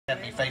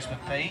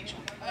Facebook page.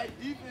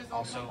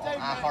 Also on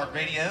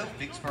iHeartRadio,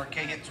 Vicksburg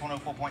K-Hits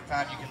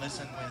 104.5. You can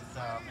listen with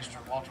Mr.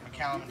 Walter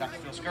McCallum and Dr.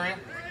 Phil Scurria.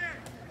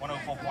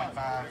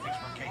 104.5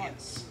 Vicksburg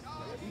K-Hits.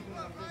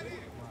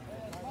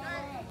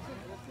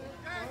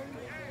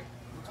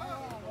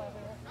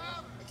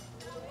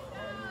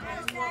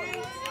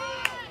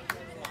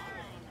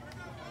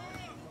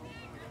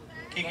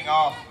 Kicking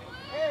off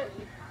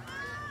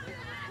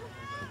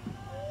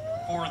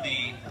for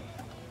the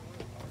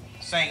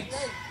Saints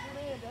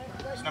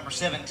is number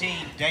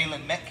 17,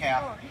 Dalen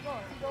Metcalf.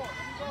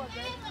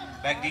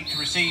 Back deep to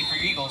receive for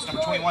your Eagles,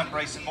 number 21,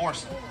 Brayson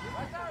Morrison.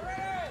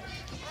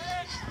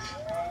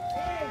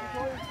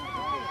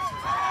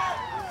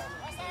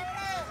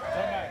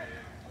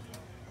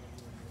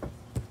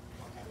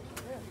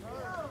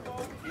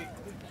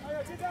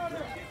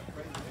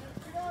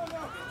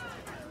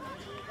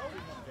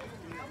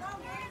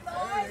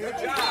 Good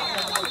job.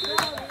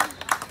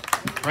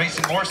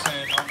 Brayson Morrison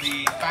on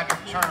the 5-yard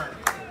return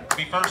will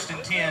be 1st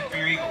and 10 for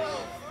your Eagles.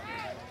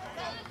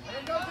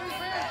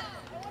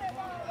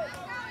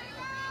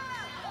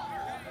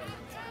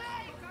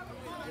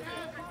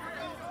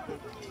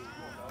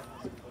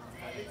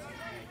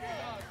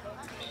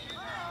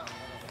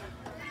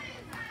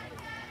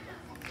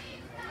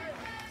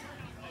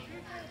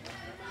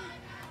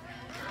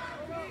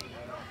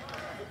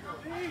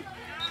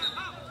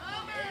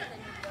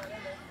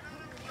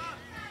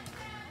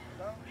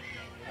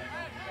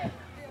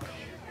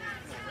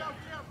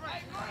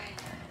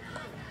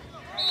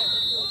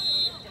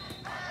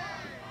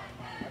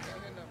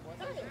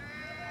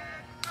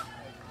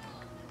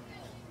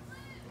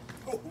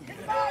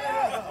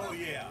 Oh,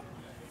 yeah.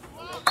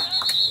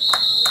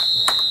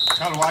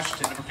 Tyler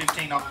Washington, number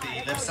 15, off the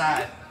left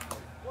side.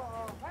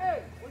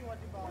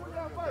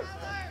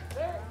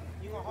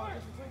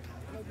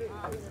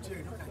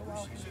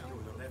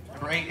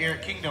 Number 8,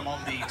 Eric Kingdom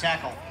on the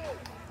tackle.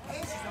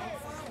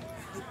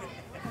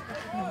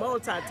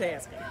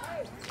 Multitasking.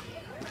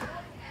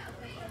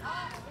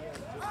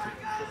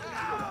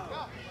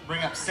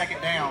 Bring up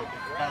 2nd down,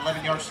 about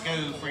 11 yards to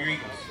go for your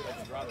Eagles.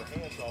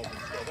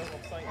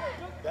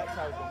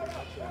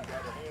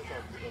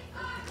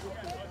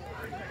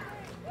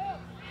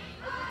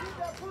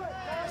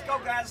 Let's go,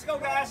 guys. Let's go,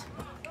 guys.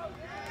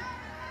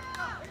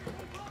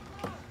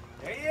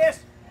 There he is.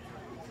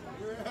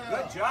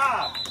 Good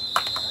job.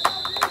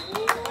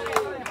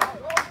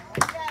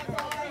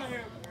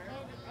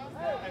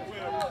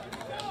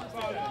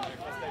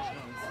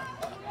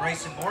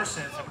 Brayson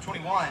Morrison, number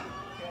 21.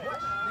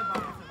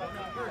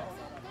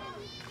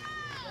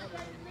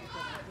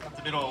 Up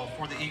the middle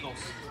for the Eagles.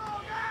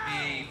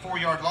 A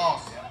 4-yard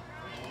loss.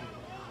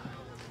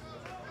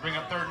 Bring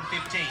up 3rd and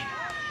 15.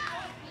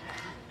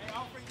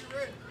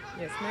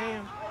 Yes,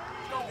 ma'am.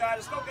 Let's go, guys.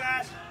 Let's go,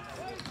 guys.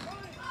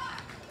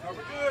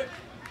 Cover good.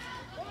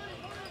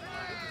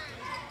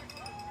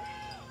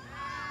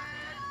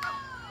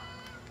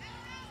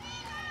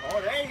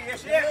 Oh, there he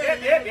is. Yeah.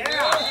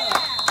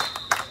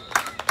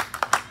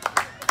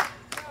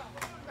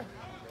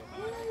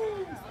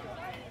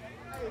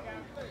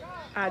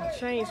 I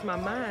changed my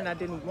mind. I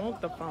didn't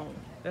want the phone.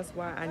 That's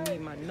why I need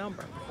my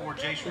number. For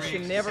Jace It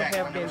should Riggs, never sack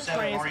have number been 7,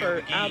 Mario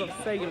transferred McGee. out of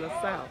Cellular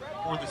South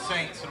For the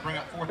Saints, it'll bring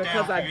up 4th down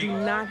because for I your do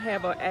Eagles. not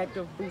have an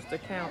active boost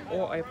account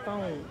or a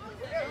phone.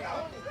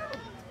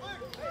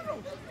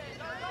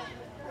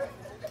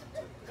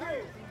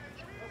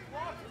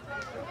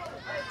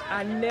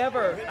 I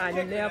never,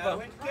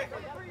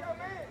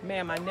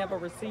 ma'am, I never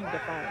received the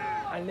phone.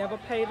 I never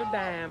paid a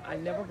dime. I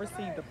never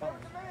received the phone.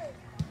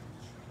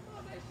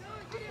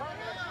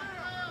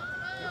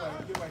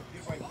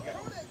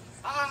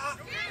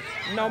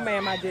 No,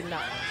 ma'am, I did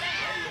not.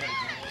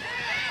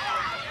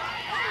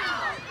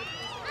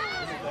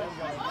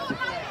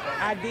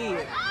 I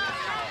did.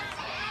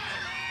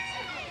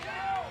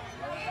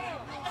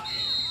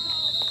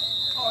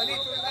 Oh, I need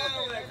to line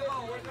over there. Come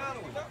on, where's the other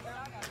one?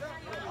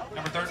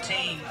 Number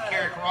 13,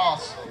 Carrick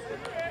Ross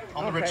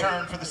on the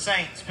return for the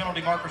Saints.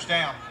 Penalty markers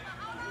down.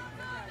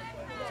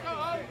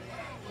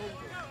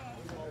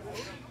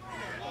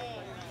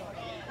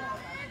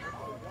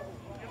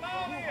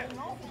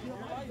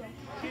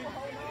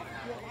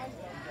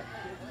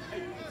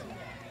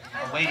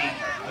 Awaiting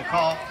the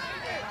call.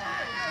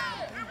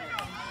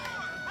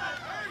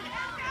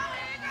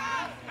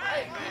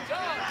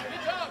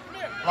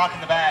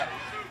 Blocking the back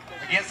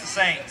against the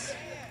Saints.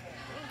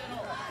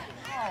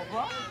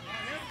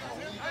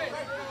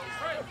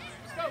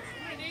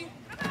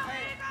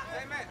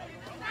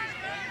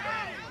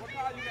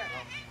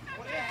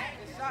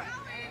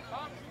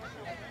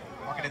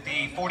 Walking at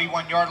the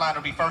 41-yard line,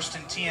 it'll be 1st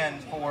and 10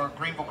 for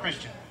Greenville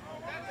Christian.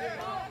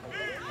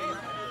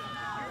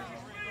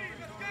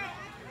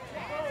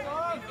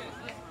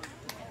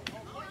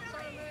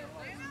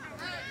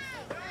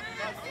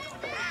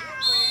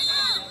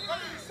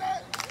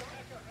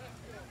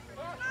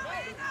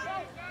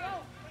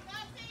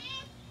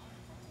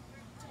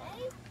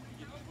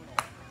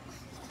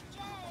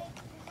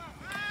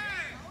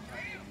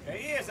 There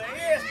he is. There he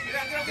is.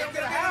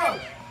 Get out.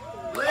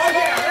 Oh,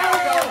 yeah. There we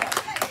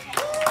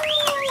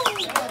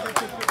go.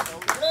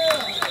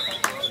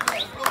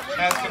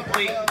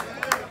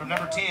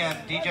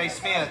 10, DJ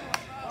Smith,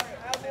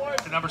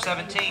 to number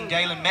 17,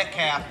 Dalen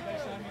Metcalf,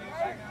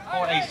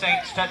 for a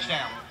Saints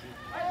touchdown.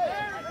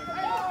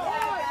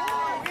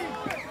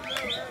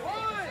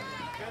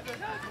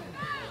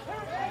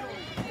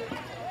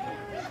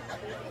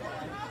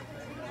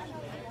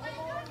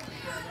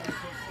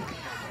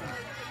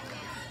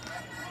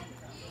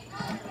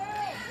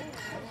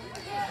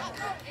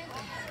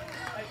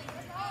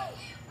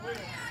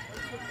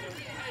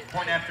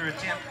 Point after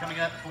attempt coming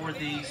up for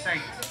the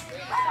Saints.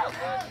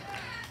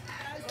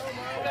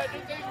 Do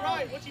things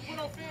right. What you put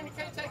on film, you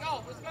can't take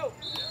off. Let's go.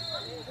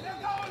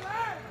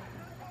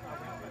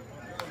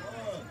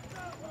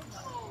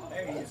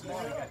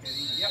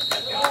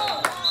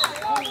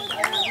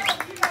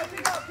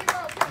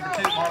 Number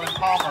 2, Marlon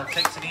Palmer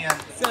takes it in.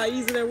 See how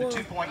easy that was?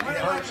 2-point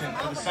conversion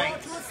for the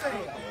Saints.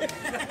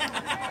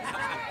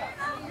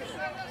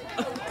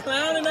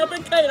 Clowning up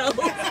in Cato.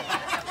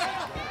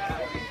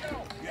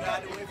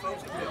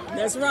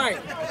 That's right.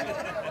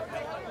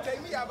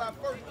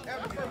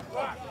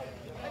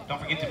 Don't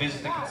forget to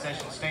visit the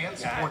concession stand.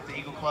 Support the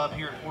Eagle Club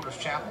here at Porter's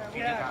Chapel. If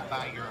you did not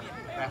buy your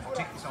raffle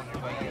tickets on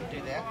your way in,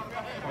 do that.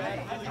 For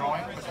the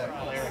drawing for the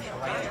Polaris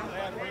Relay.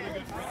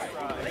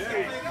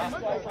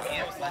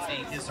 Yes,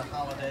 Monday is a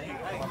holiday.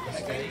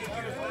 Columbus Day.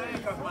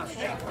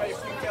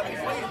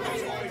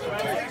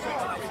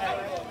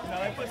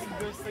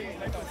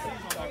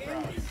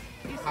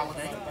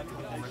 Holiday.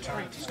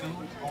 Returning to school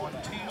on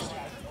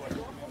Tuesday.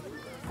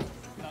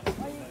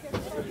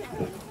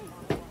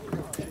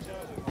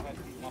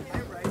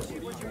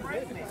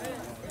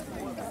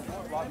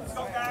 Let's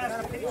go, guys.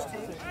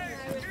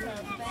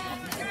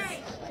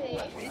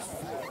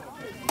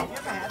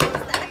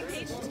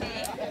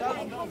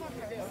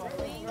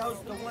 Those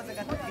the ones that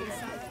got the piece.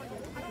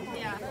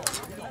 Yeah.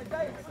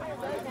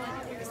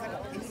 It's like a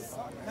piece.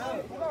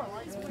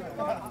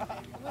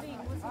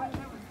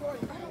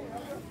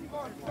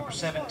 Number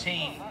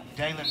 17,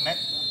 Dalen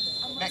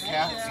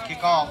Metcalf to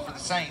kick off for the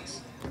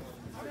Saints.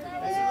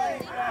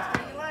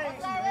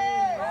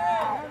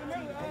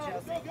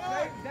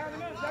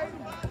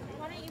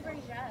 Why don't you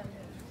bring Jeff?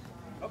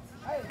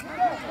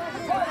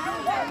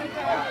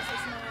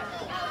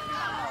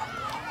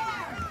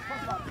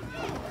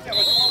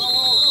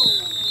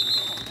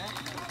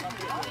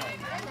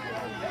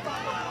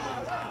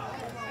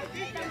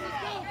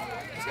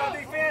 Let's go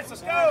defense,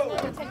 let's go!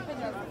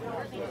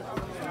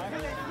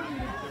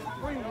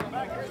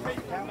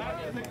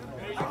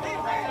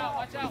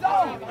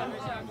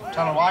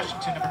 Tyler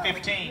Washington, number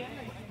 15.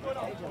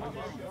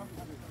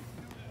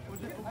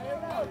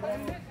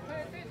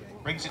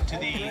 Brings it to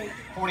the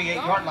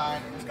 48-yard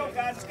line. Let's go,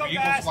 guys, let's go, The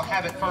Eagles guys! will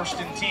have it 1st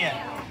and 10.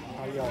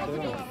 How y'all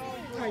doing?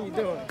 How you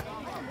doing?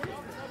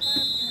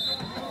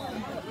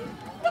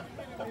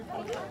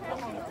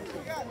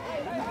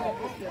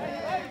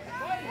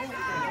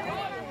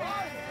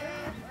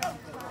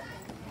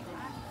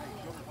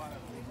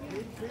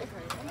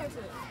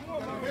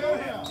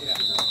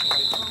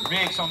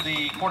 Riggs on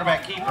the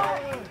quarterback keeper.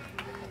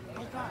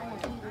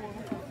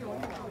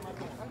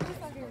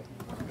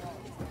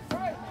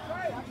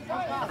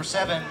 Number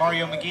 7,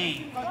 Mario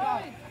McGee.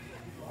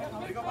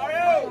 Go,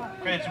 Mario!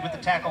 Credited with the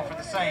tackle for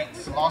the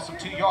Saints. Loss of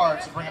 2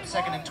 yards to bring up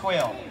 2nd and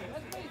 12.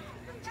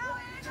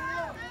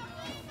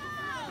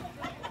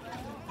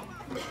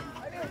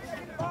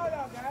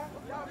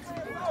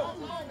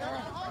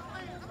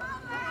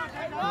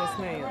 Yes,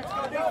 ma'am. Let's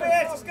go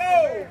defense, let's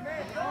go!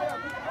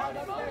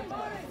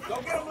 Go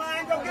get him,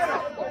 Lane, go get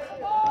him!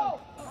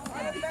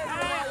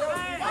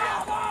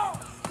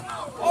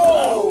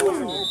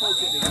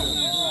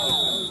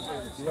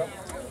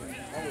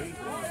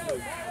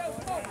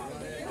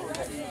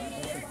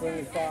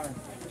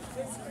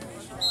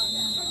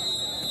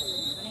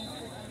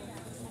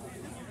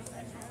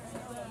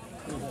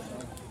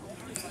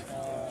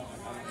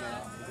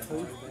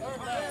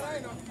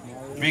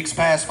 Riggs'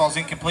 pass falls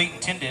incomplete,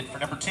 intended for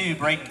number 2,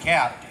 Braden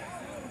Cap.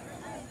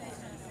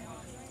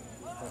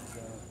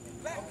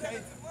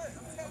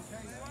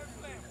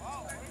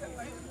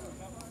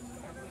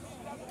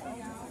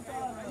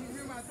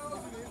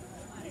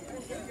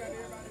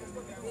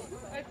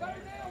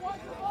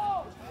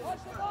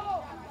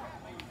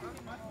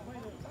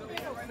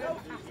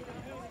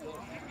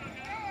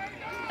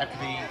 After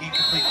the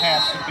incomplete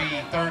pass would be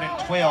 3rd and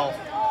 12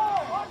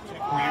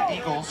 for your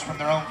Eagles from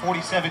their own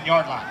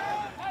 47-yard line.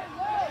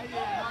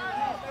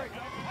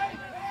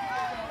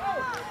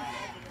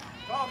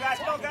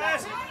 Go,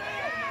 guys!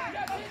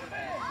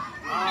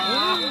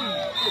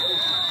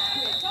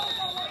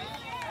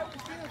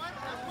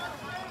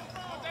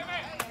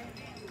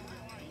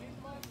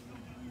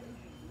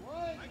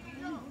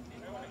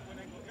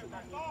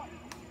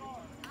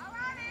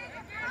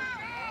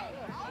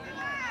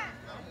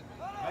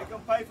 Make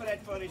them pay for that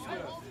funny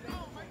stuff.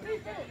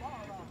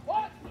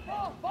 What?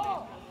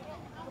 Ball.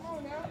 Come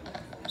on now.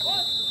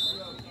 What?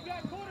 You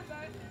got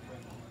quarterback.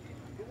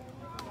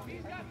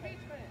 He's got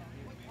pitch man.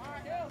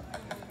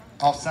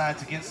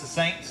 Offsides against the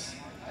Saints.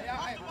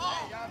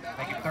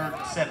 Make it 3rd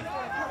and 7.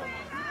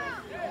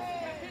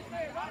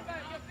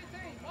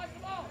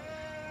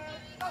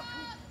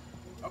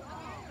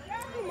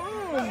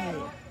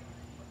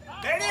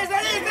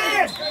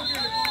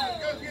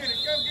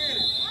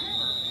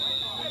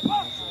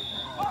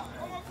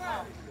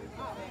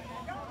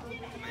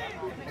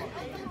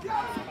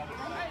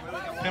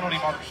 Penalty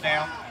markers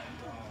down.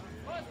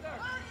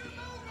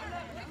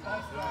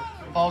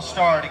 False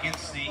start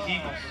against the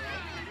Eagles.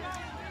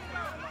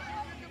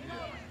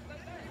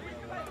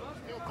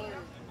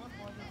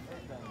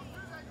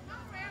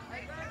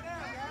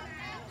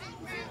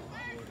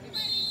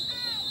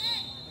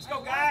 Let's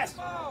go, guys.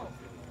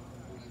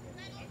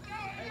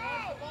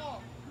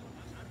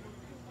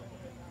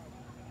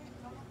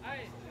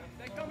 Hey,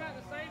 they come out in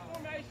the same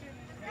formation.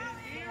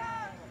 Here.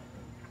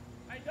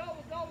 Hey,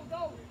 double.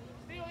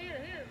 Still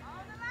here.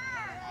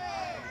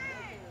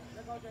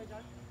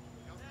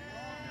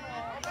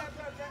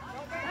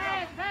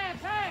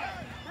 Pass.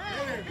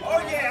 Oh,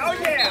 yeah.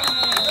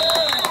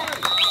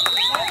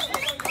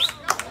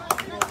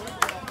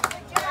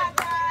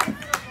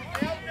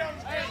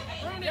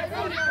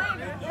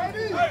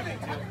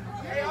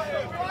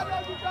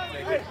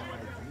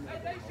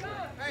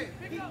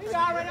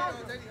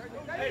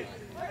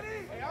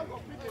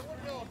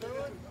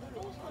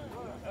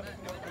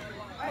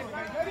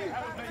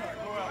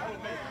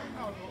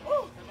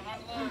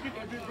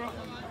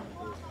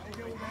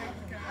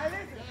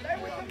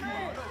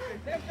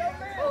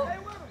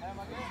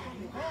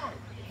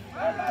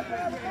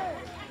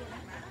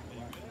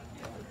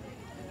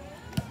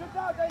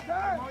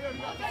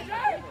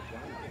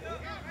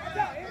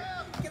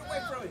 Get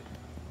away from it.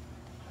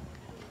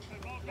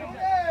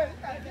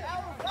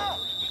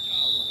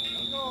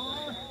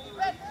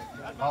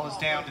 Ball is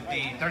down to the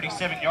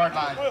 37-yard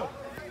line.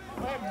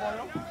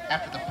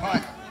 After the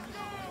punt,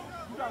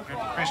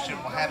 Griffin Christian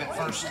will have it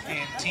first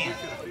and 10.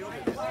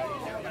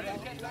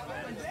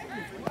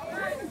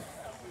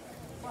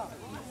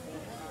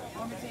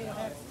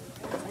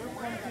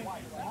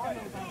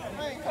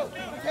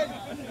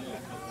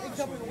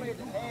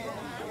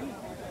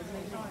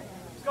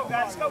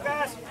 Let's go,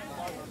 guys.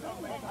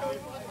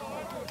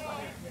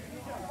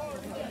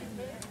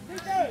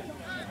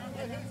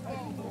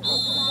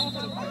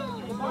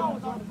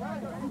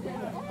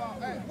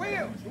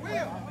 Will.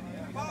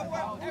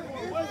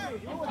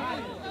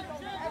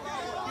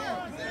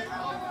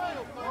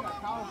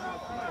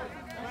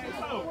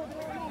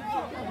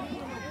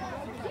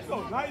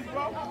 Nice,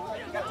 bro.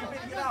 Got too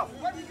big to get off.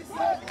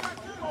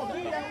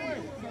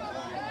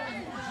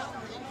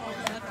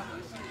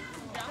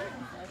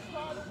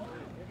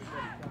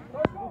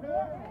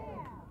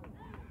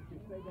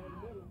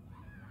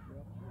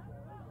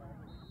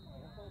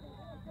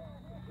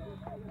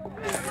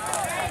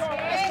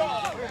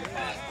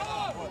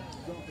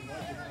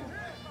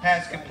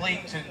 Pass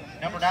complete to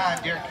number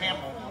 9, Derek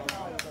Campbell.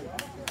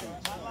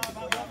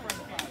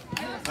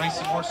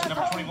 Grayson Morrison,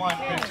 number 21,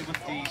 credited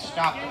with the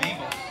stop of the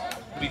Eagles.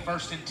 It'll be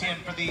first and 10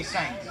 for the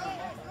Saints.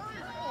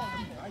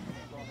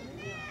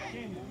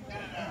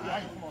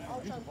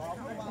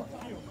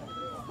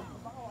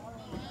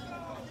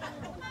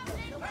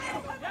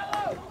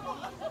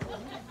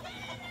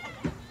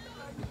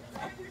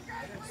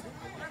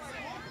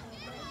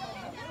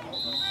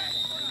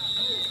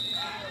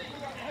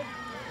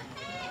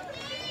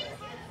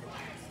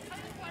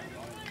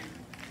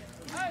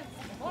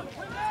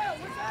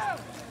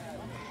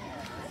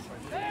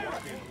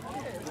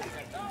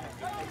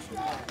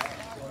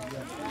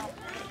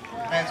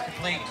 Pass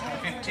complete to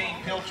number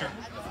 15, Pilcher.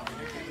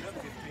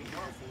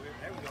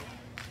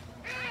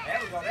 There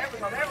we go.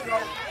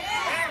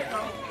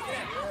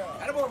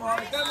 Got more,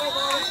 Molly.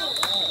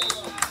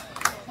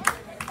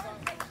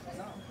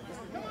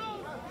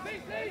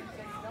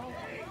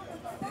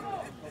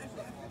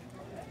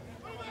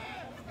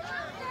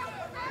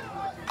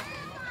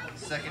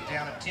 Second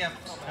down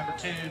attempt, number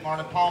 2,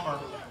 Marlon Palmer.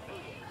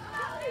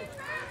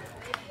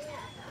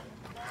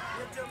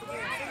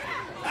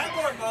 That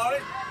board, Molly.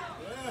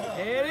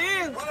 There it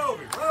is. Run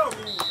over.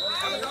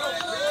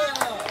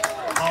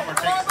 Palmer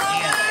takes the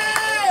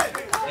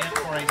in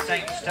for a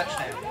Saints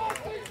touchdown.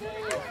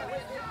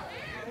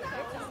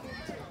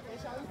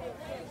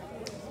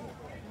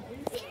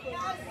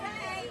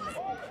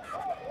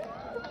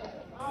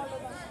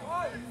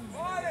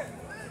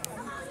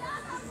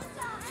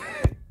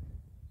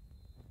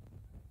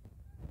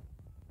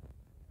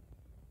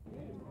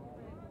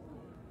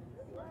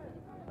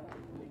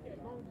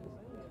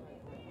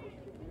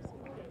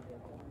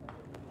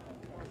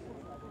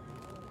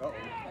 Uh-oh.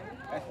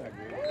 That's not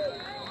good.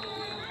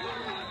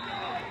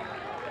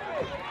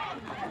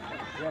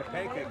 Yeah,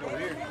 pancake over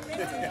here.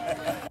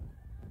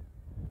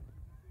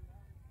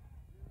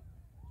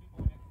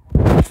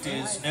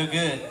 Is no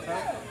good.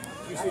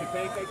 You see the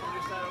pancake on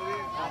this side over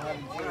here? I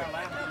haven't seen it. I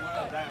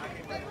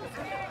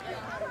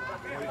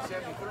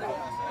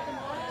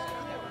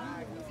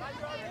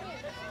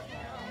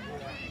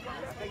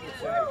think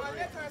it's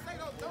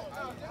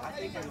I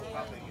think it's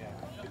probably, yeah.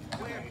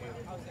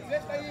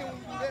 Let's stay in when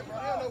you do that, bro. I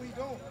don't know what he's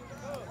doing.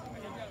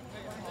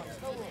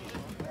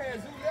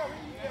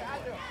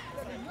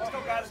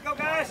 Let's go,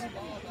 guys.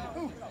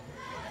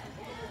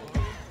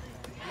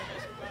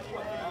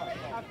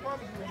 I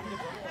promise you.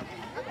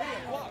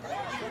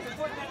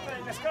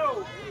 Let's go.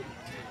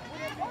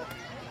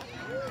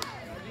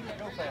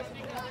 Go fast.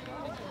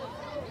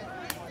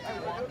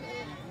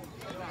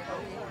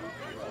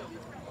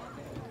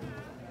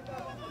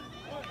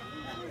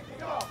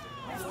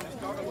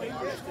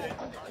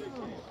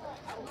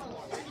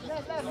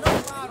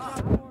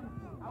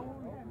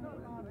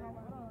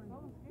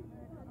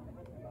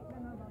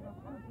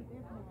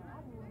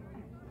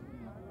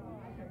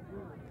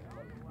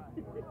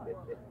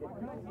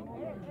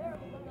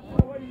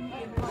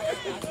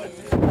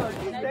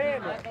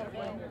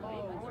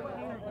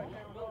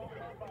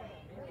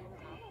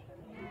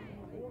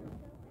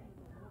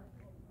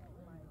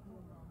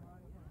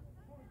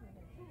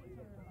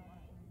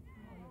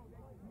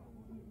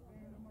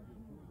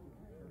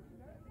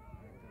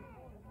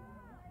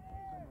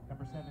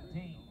 Number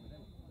 17,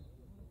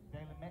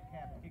 Jalen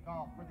Metcalf to kick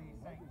off for the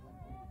Saints.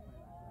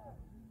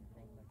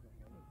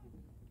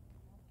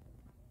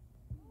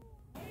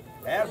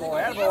 Attaboy,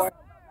 attaboy.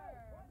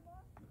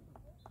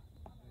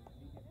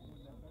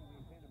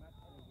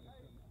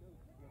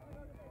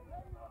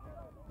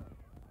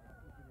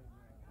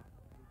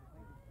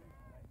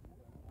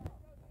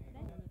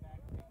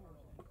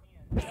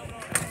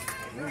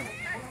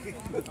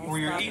 For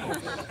your Eagles.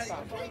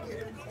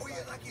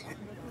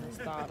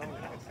 Start on.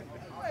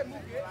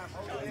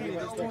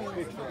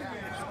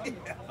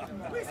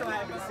 We're so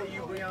happy to see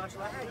you, Brianna.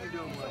 How you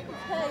doing,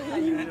 How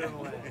you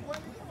doing,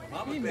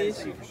 Mama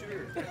miss you. For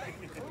sure.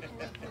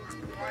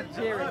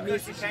 Jerry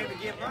miss She came to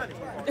get money.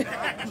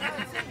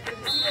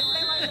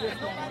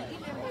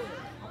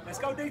 Let's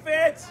go,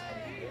 defense.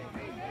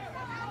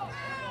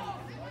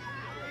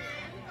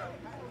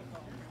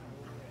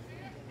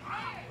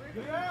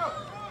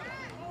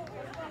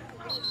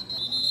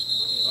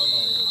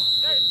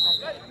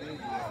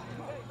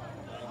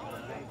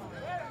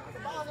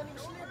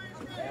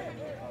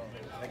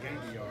 That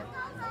gained the yard.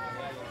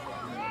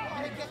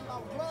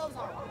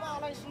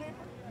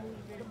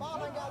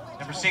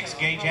 Number 6,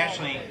 Gage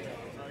Ashley.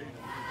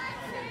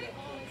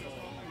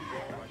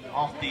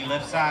 Off the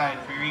left side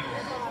for your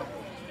Eagles.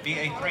 Be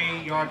a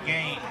 3-yard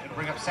gain and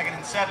bring up 2nd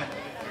and 7.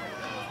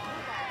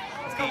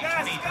 Let's The go,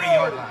 guys.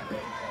 23-yard line.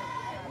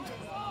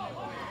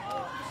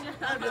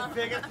 I'm just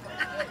picking.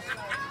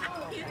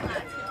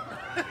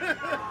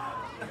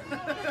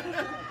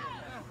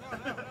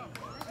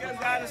 Get him,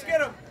 guys. Let's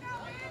get him.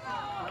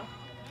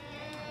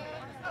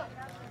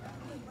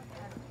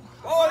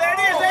 Oh, there it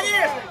is. There it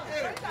is.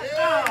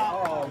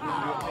 Oh,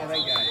 yeah,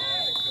 they got it.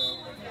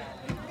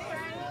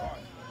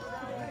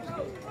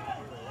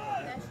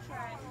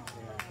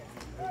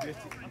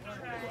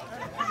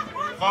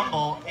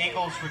 Fumble,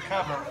 Eagles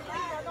recover.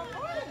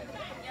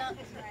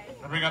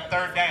 And bring up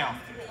 3rd down.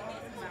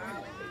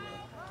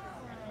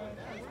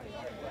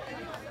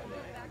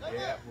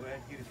 Yeah, we'll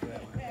have to get it for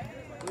that one.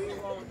 We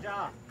won't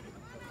job.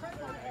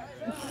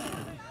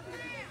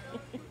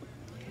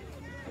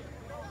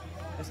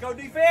 Let's go,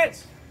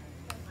 defense.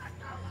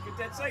 Get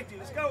that safety.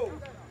 Let's go.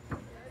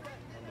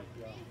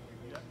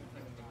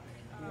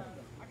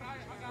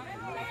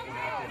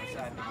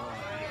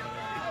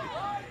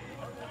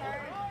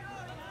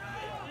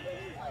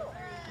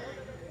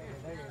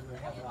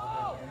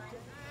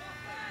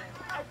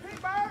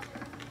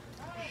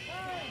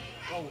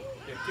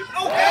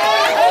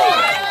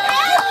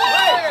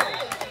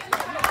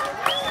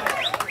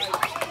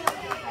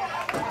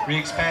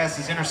 Riggs' pass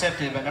is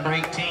intercepted by number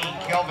 18,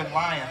 Kelvin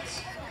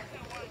Lyons.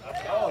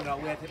 Oh, no,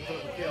 we have to put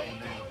it with Kelvin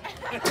now.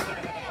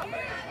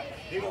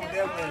 He won't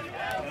never.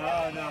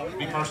 No.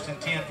 Be 1st and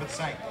 10 for the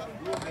Saints.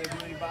 We won't never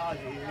do any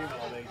biology here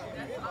all day.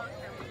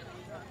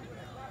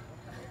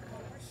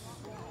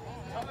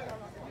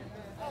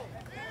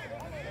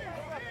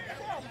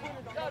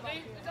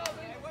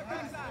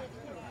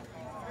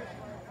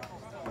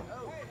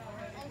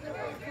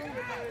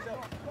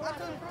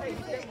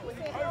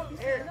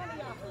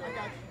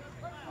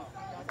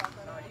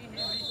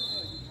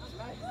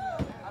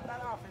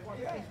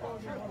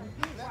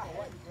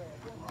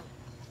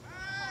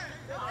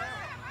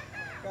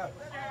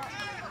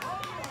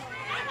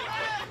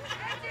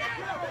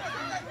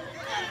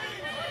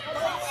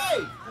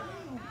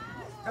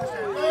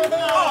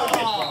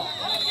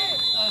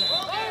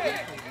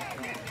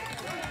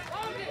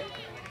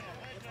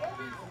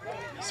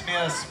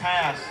 Smith's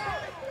pass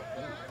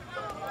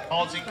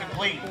falls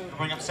incomplete to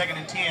bring up 2nd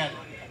and 10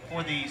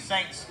 for the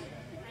Saints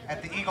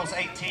at the Eagles'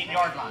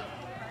 18-yard line.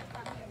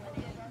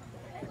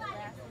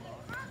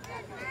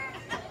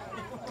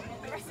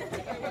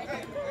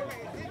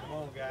 Come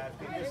on, guys.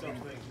 We can get some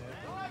things, man.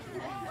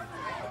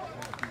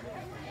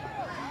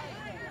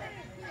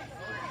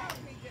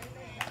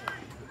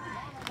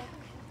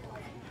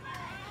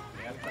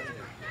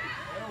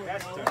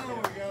 That's the there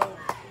we go.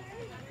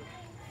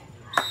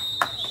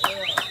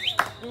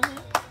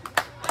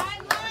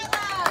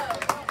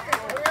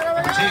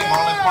 Number 2,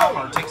 Marlon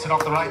Palmer takes it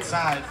off the right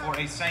side for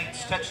a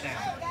Saints touchdown.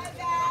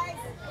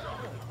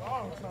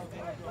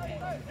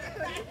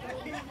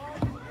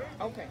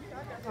 Okay.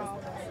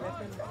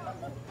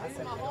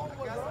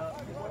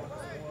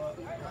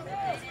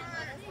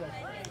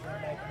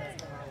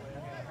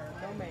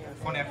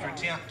 Point after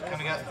attempt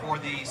coming up for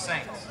the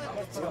Saints.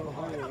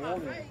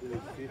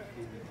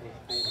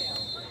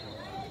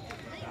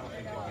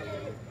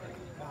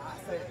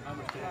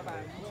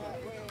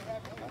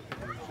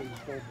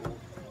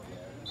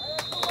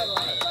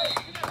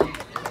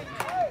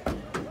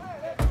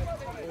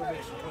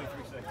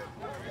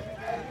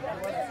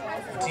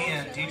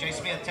 TJ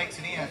Smith takes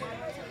it in.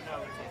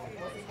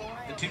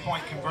 The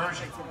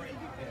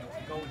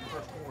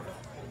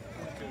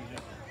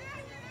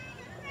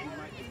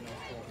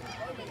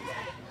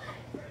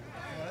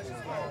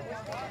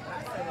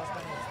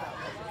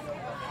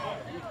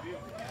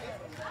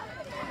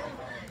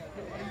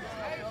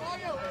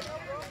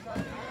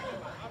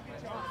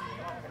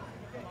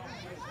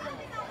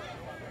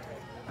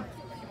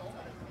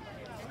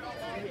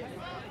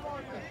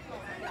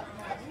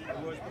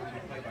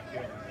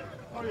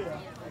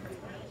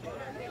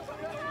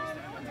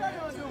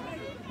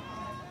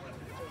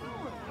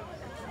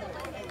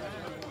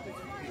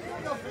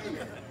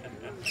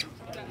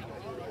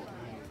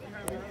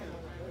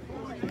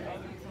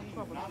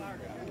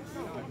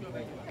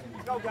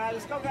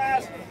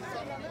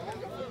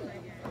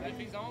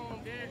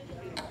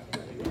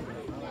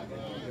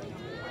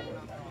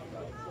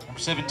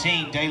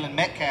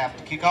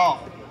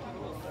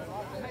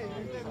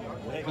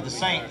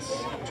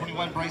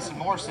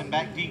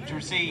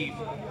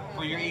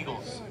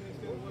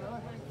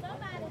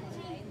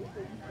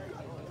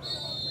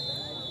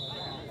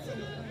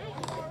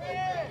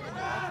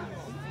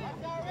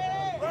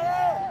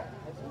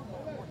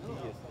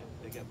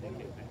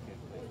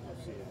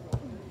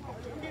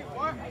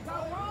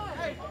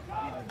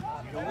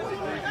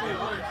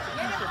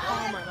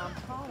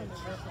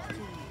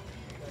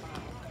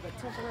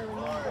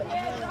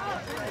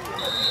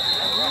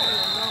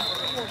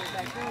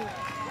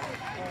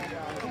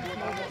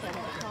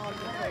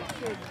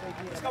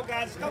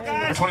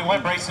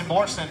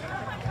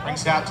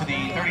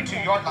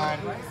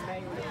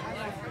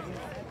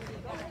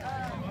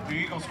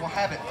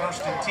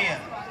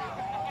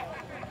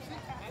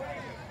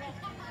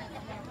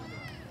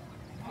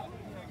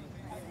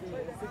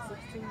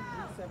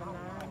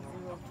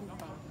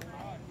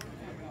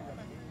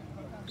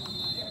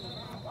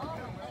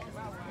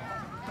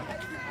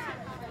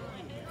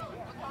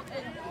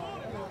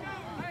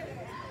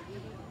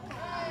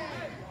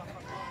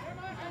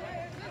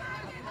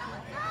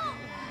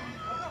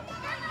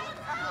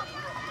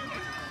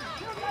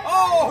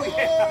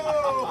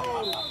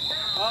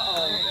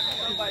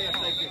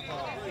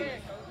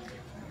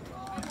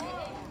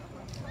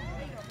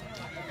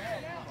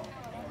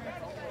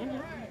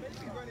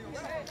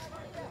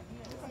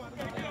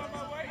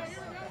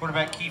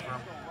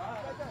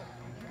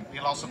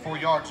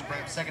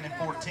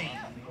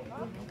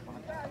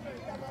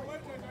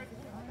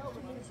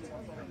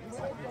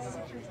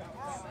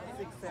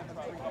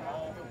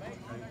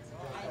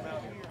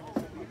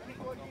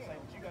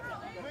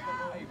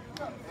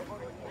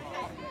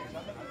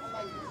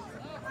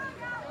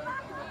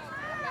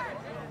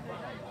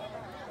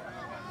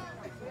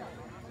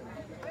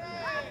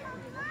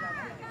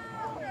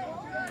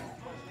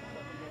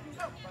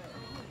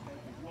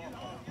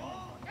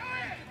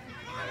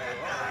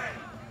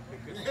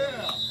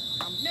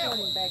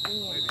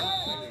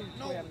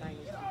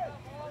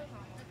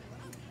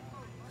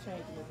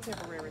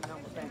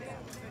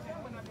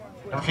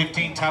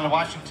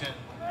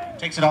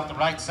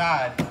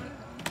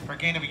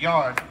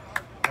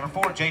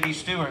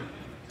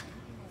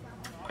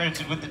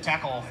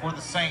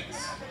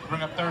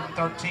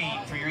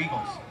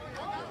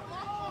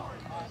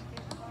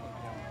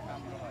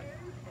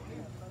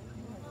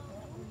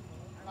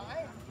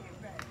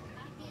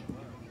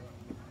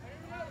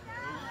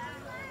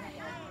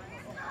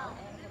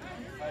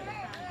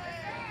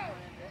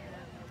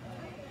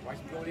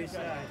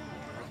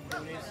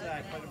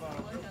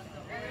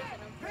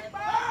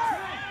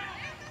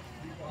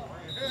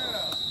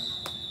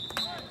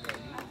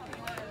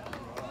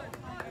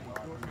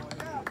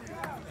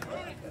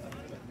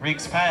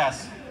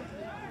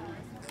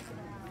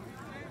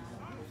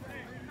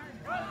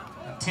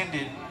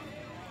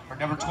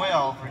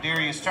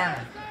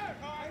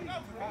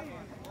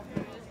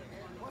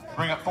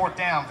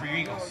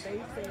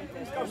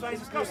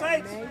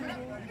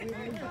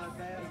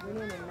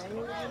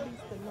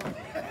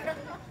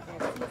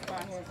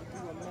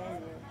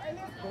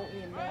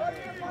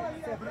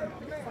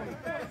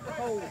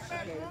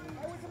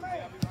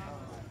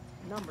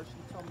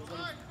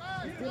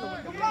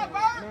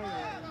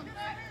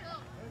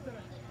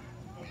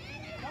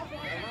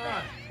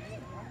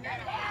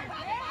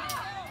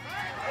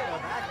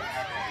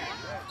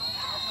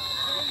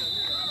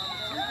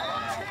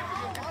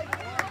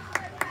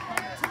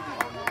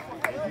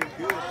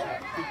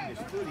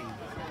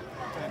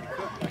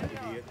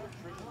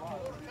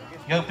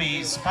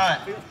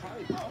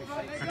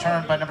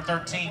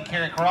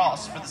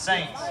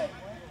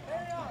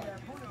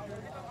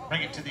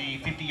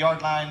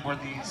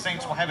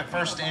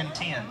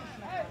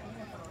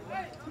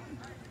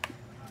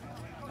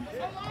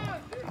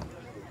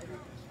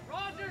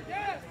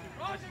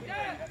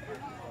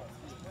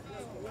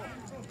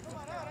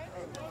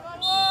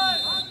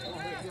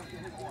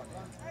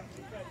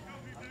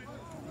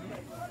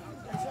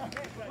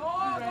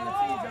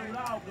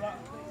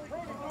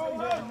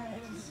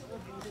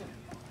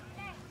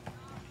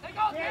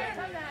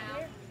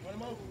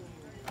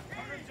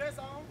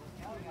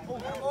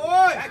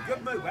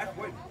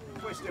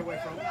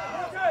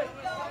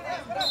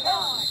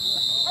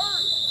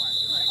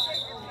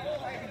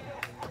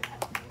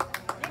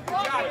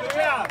Good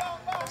job.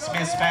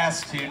 Smith's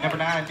pass to number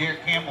 9,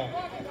 Derek Campbell,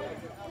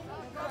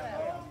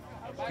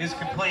 is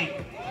complete.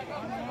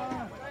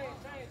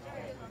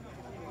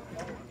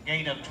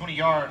 Gain of 20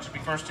 yards will be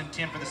 1st and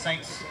 10 for the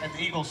Saints at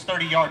the Eagles'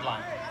 30-yard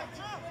line.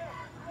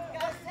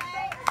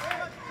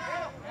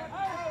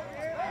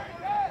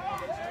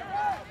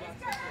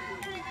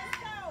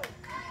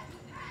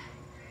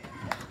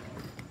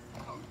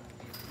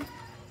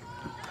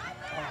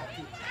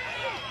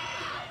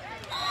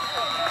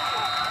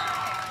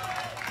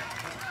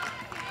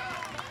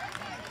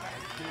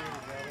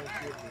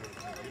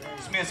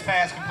 Smith's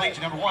pass complete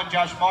to number 1,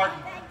 Josh Martin.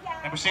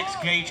 Number 6,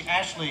 Gage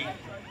Ashley,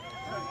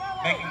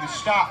 making the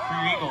stop for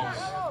your Eagles.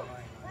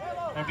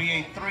 There'll be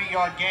a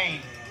 3-yard gain.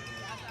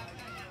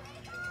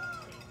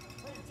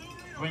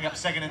 Bring up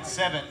 2nd and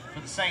 7 for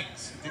the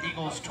Saints at the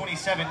Eagles'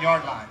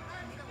 27-yard line.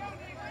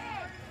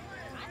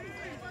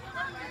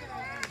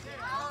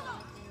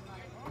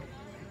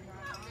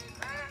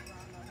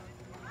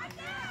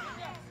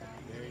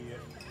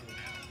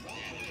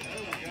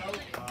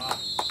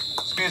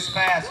 Smith's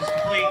pass is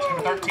complete to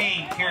number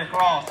 13, Kerry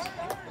Cross.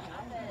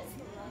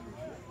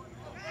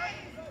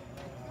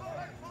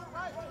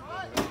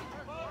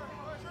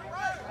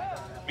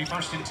 Be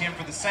 1st and 10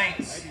 for the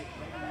Saints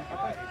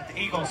at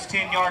the Eagles'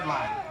 10-yard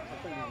line.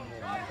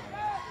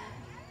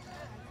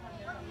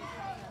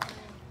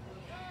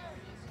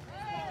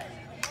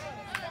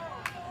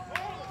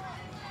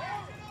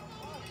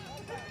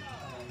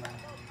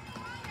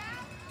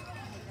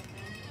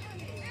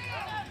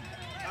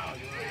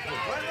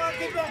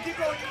 Keep going, you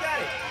got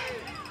it.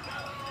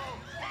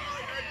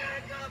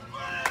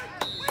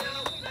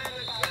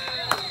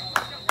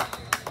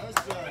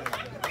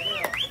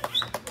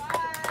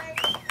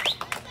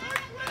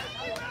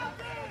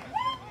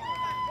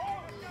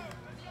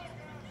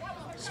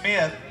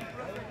 Smith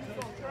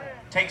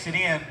takes it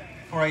in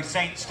for a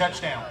Saints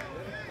touchdown.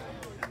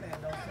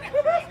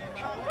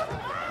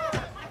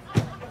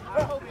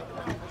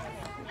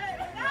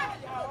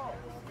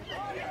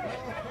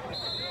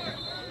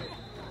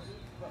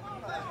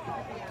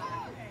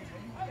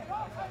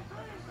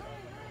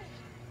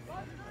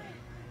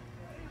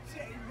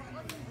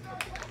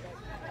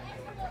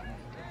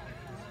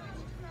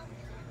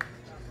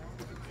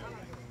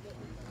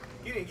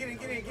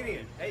 Get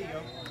in. There you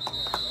go.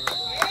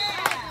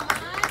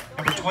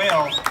 Number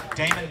 12,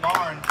 Damon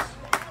Barnes,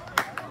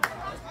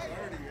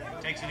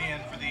 takes it in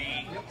for the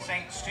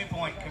Saints'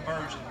 2-point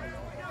conversion.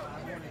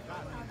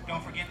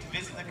 Don't forget to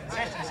visit the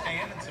concession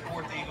stand and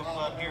support the Eagle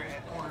Club here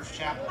at Porter's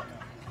Chapel.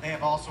 They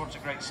have all sorts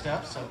of great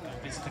stuff, so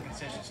visit the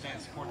concession stand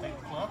and support the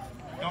Eagle Club.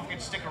 Don't forget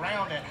to stick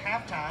around at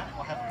halftime.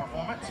 We'll have a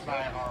performance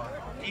by our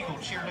Eagle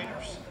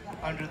cheerleaders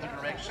under the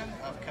direction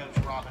of Coach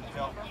Robin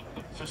Felton.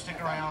 So stick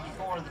around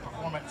for the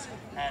performance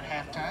at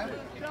halftime.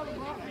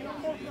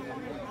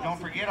 Don't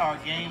forget our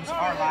games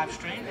are live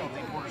streamed on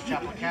the Porter's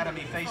Chapel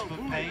Academy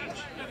Facebook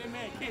page.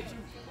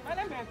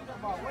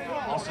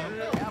 Also,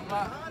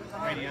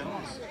 radio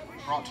is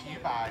brought to you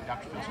by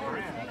Dr. Phil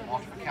Spurrier and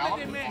Walter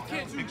McCallum,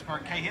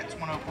 Vicksburg K-Hits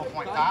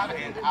 104.5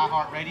 and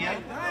iHeartRadio.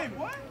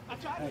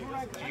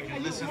 You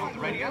can listen on the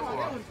radio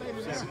or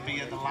listen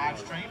via the live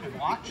stream and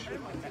watch.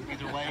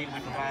 Either way, we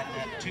provide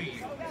that to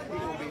you.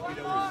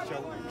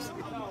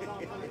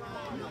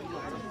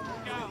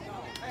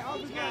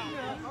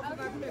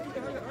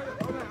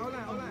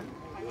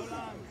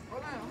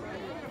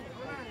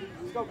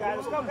 Let's go, guys.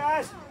 Let's go,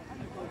 guys.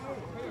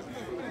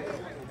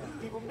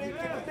 Keep them deep.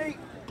 Keep them deep.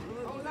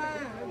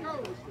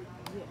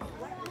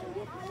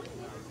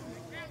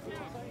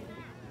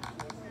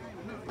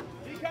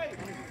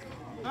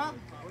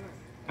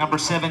 Number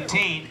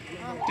 17,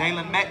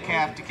 Dalen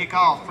Metcalf to kick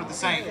off for the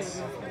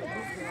Saints.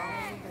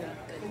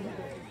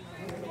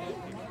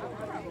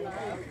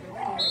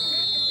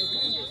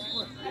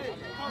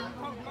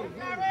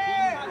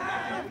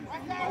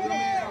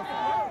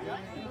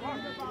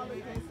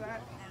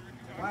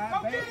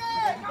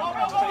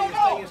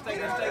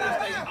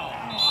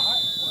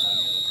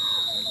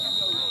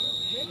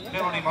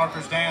 Penalty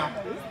markers down.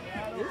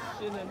 This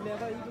should have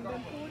never even been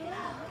pulled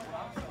out.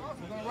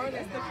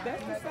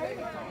 That's the same.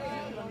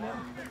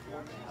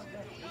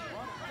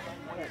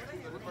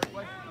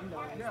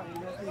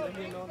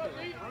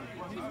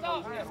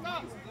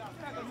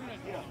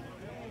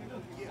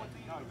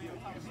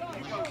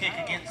 Kick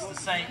against the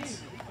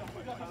Saints.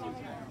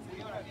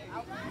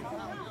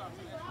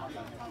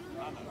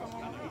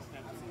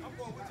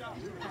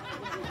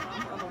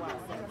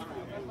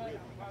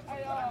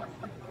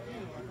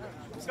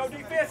 Let's go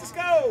defense. Let's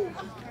go.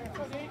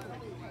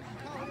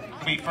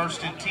 It'll be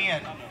 1st and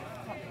 10.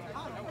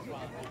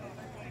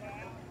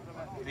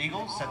 The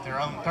Eagles at their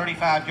own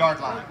 35-yard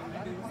line.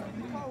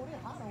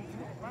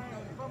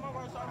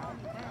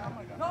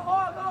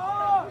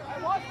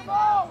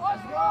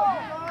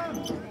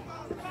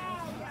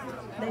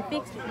 They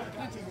fixed it.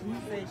 You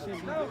said it should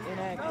be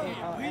enacted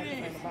about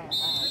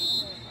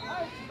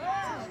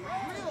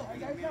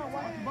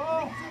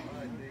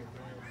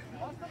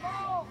Watch the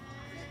ball.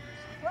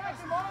 Press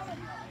him on it.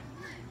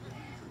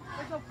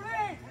 It's a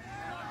flick.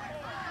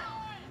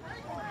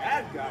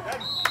 Bad guy.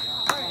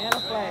 And a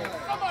flag.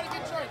 Somebody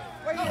get Trey.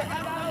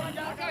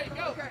 Okay,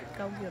 go.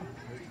 Go get him.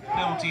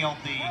 Penalty on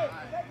the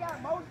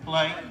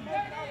play.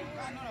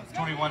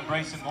 21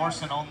 Brayson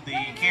Morrison on the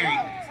carry.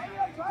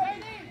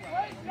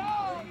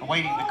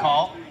 Awaiting the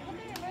call.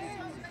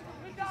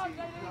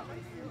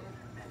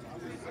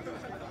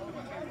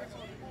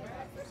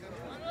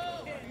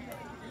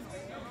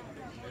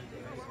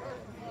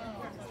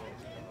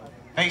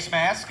 Face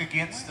mask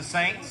against the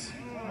Saints.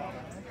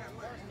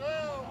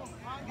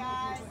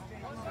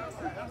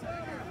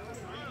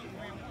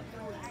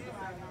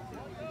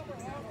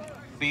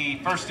 Be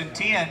 1st and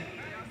 10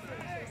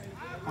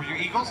 for your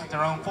Eagles at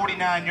their own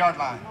 49-yard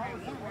line.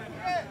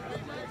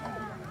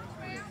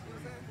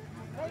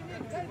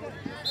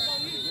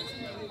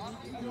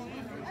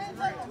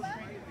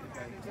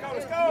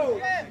 Let's go.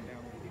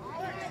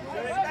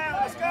 Shut it down.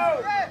 Let's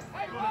go.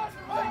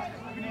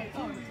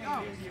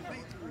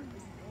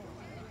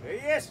 There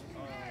he is.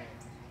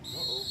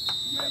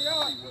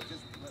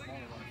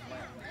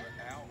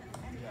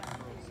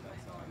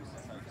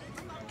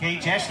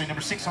 Gage Ashley,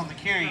 number 6 on the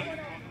carry.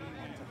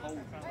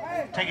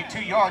 Take it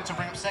 2 yards to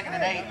bring up 2nd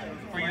and 8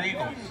 for your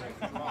Eagles.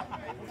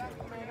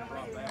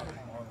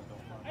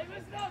 Hey,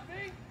 listen up, B.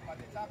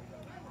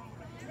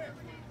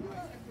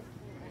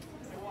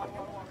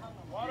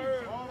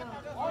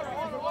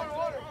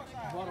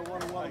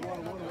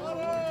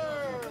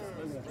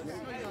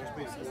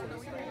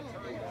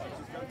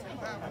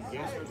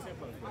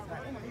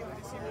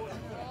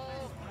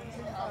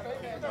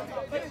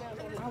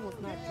 I was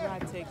not dry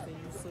texting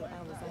you, so I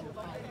was on the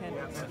phone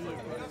handling my business,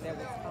 and that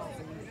was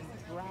causing me to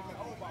dry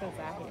because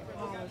I had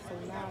called so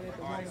loud at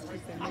the one she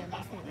said, "Man, I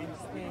can't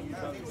understand you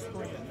on the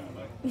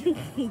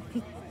screen."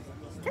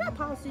 Can I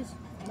pause this?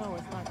 No,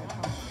 it's not gonna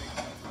pause.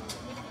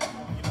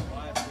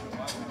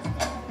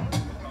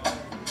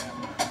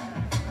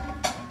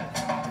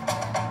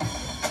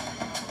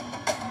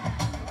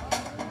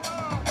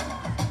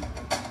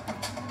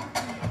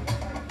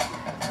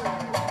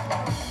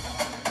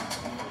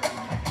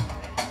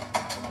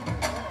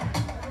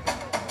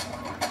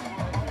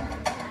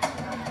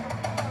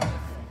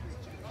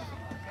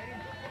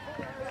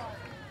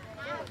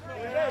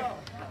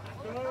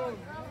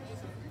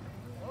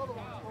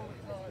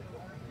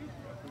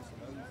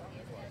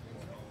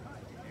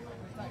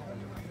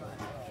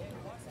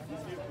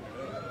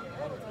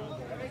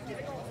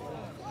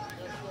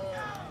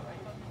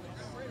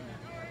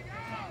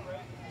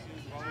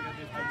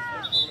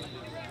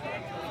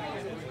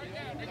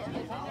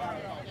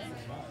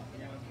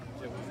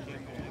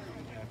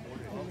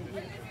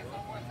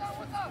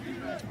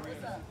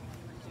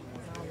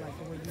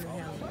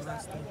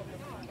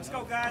 Let's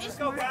go, guys. Let's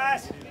go,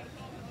 guys.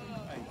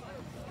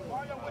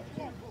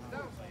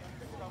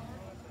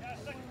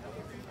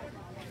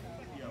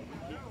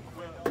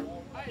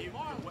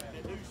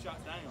 The dude shot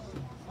down.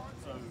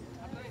 So,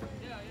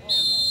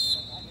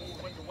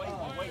 when the way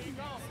they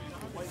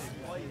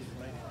played it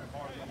made it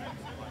hard on them.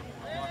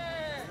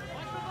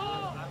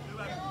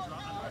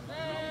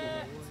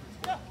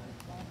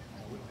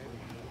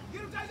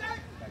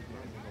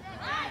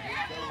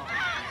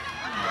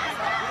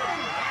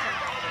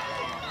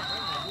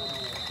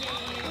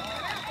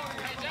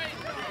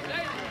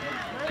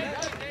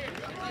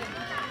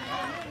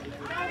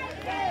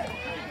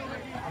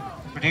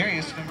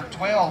 Darius, number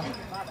 12,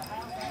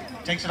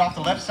 takes it off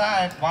the left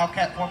side,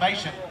 Wildcat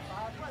formation.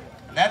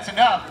 And that's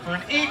enough for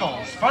an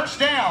Eagles first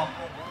down.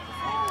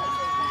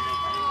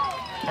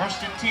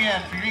 1st and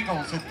 10 for your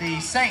Eagles at the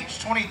Saints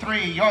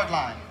 23-yard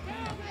line.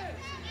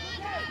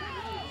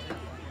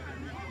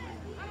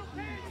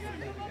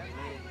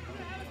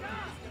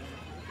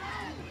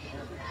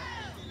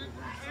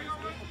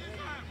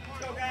 Let's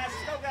go, guys.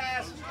 Let's go,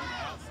 guys.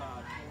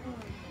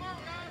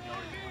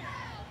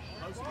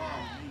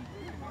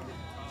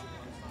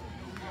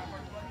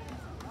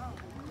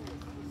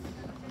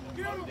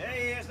 There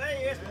he is. There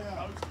he is.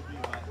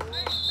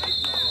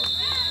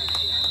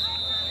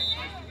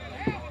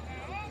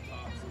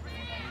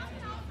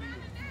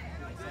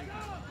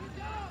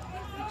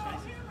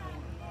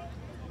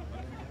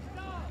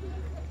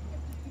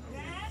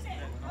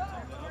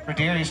 For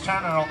Darius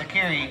Turner on the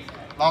carry,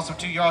 loss of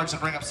 2 yards to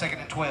bring up 2nd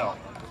and 12.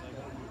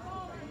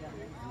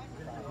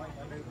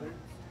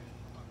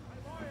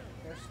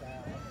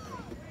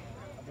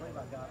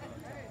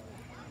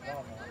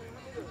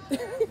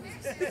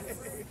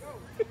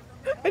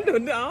 I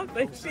don't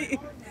think she.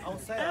 I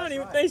don't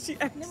even think she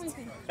asked.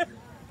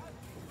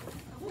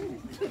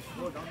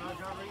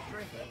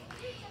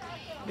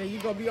 Yeah, you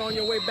gonna be on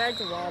your way back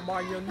to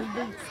Walmart in your new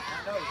boots.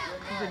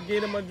 You can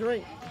get him a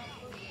drink.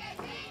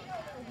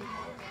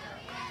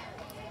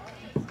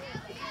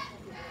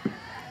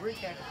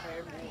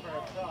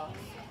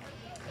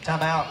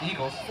 Timeout,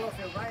 Eagles. So if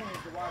it rains,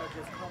 the water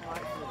just come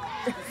right through.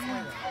 Just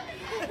swing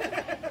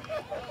it.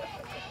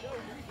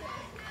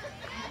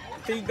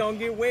 He's gonna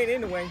get wet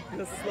anyway.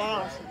 Just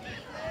slosh.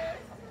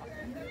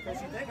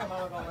 Because you think I'm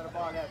only going to let her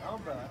borrow that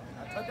umbrella.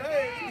 Not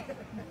today.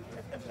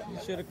 You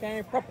should have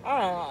came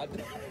prepared.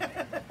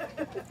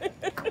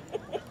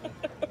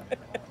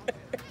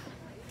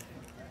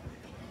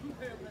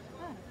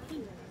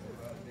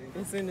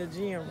 It's in the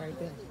gym right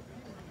there.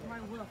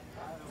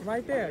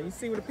 Right there. You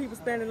see where the people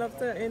standing up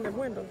there in the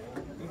window?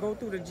 You go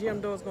through the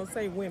gym door, it's going to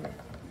say women.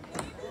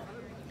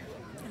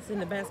 It's in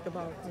the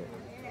basketball court.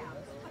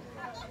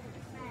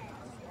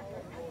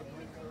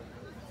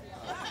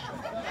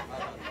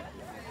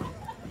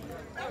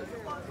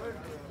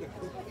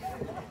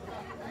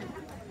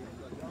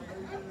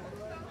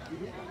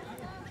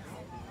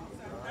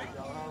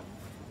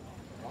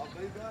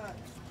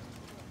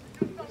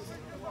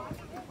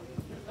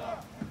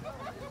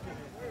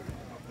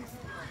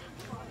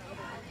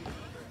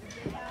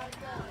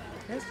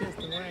 That's just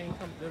the rain,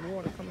 the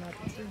water coming out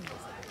the trees.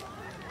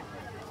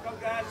 Let's go,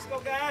 guys. Let's go,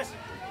 guys.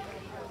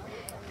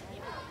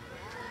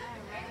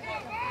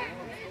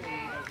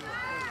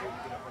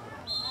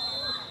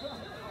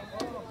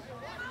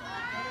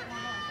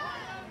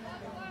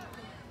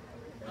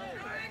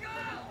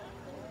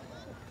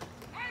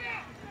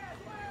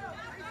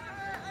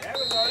 There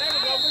we go.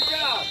 Good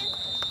job.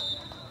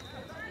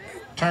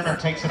 Turner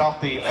takes it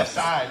off the left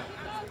side.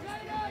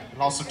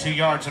 Loss of 2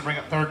 yards and bring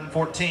up 3rd and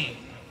 14.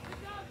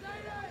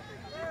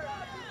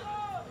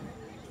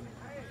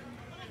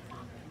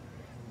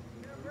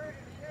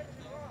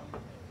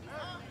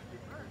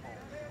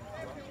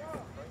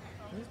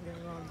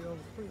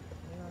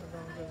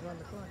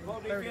 Come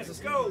on, defense, let's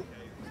go.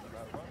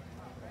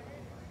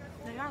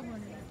 They are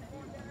winning.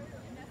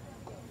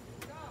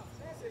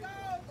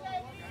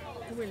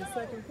 You in the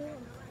second quarter?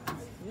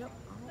 Yep.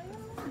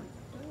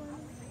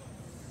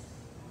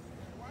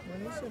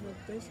 Well,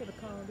 they should have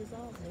called this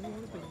off. They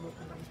would have been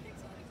looking at it.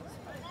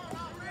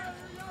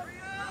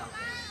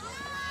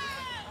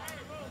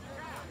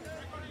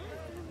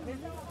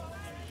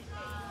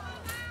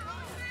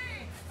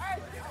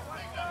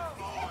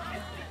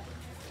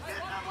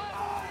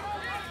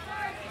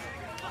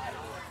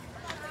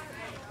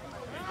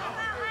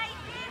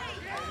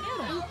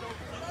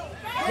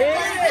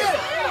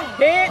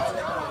 Hit!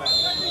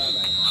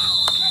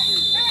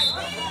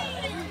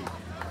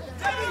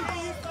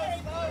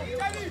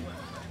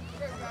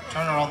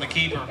 Turner on the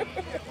keeper.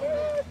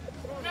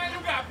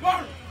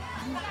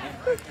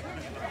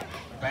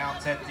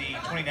 Bounce at the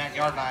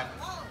 29-yard line.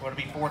 Going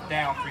to be 4th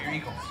down for your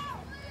Eagles.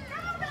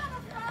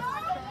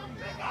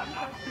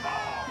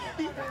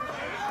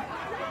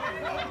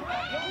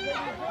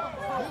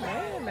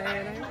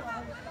 Man.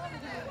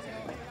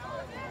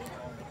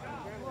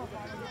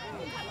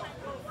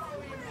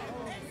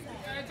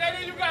 JD,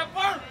 you got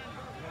burnt.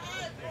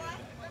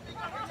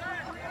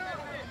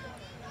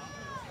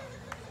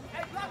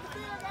 Hey, block the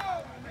field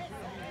goal.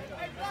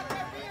 Hey, block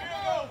that field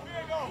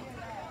goal.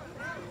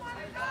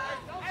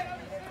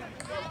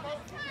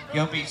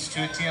 Yopis to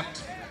attempt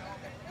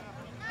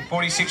a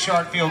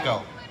 46-yard field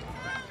goal.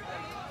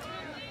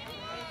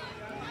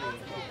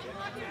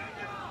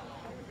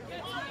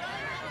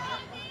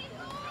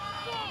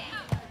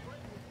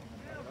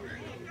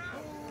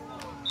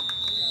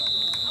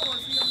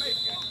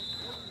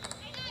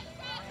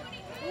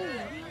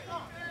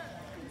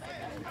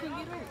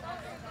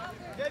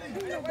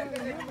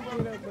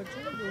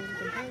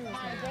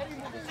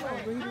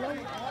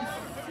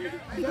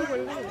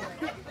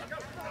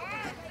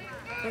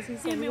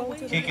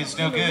 Kick is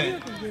no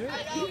good.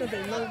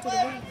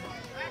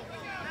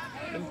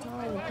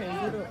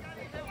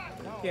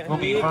 Will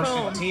be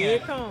 1st and 10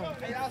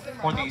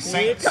 for the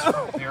Saints,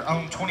 their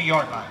own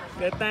 20-yard line.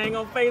 That thing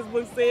on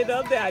Facebook said the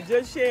other day, I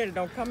just shared it.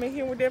 Don't come in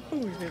here with that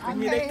foolishness.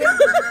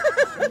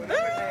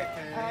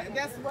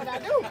 That's what I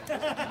do.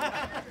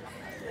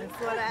 That's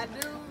what I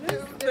do.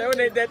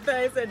 That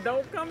thing said,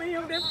 don't come in here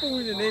with that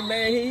foolishness. And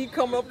man, he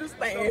come up the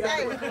stand.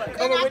 Hey,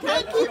 and I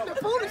can't keep the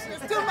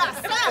foolishness to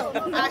myself.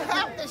 I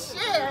have to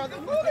share the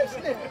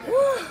foolishness.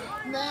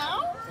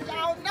 Now,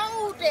 y'all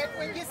know that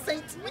when you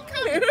see me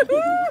coming.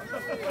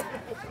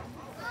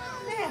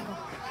 Now,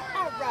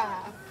 all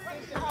right.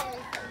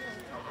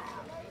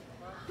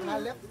 I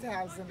left the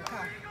towels in the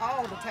car.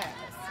 All the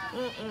towels.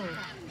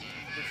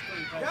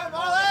 Come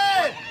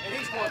on!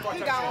 He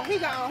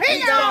gone.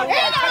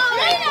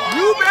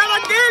 You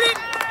better get it.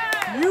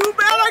 You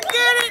better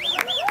get it.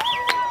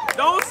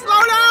 Don't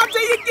slow down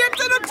till you get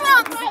to the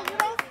truck.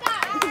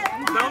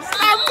 Don't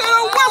stop till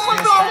the whistle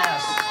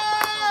goes.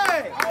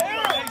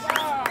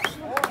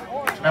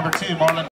 Number 2, Marlon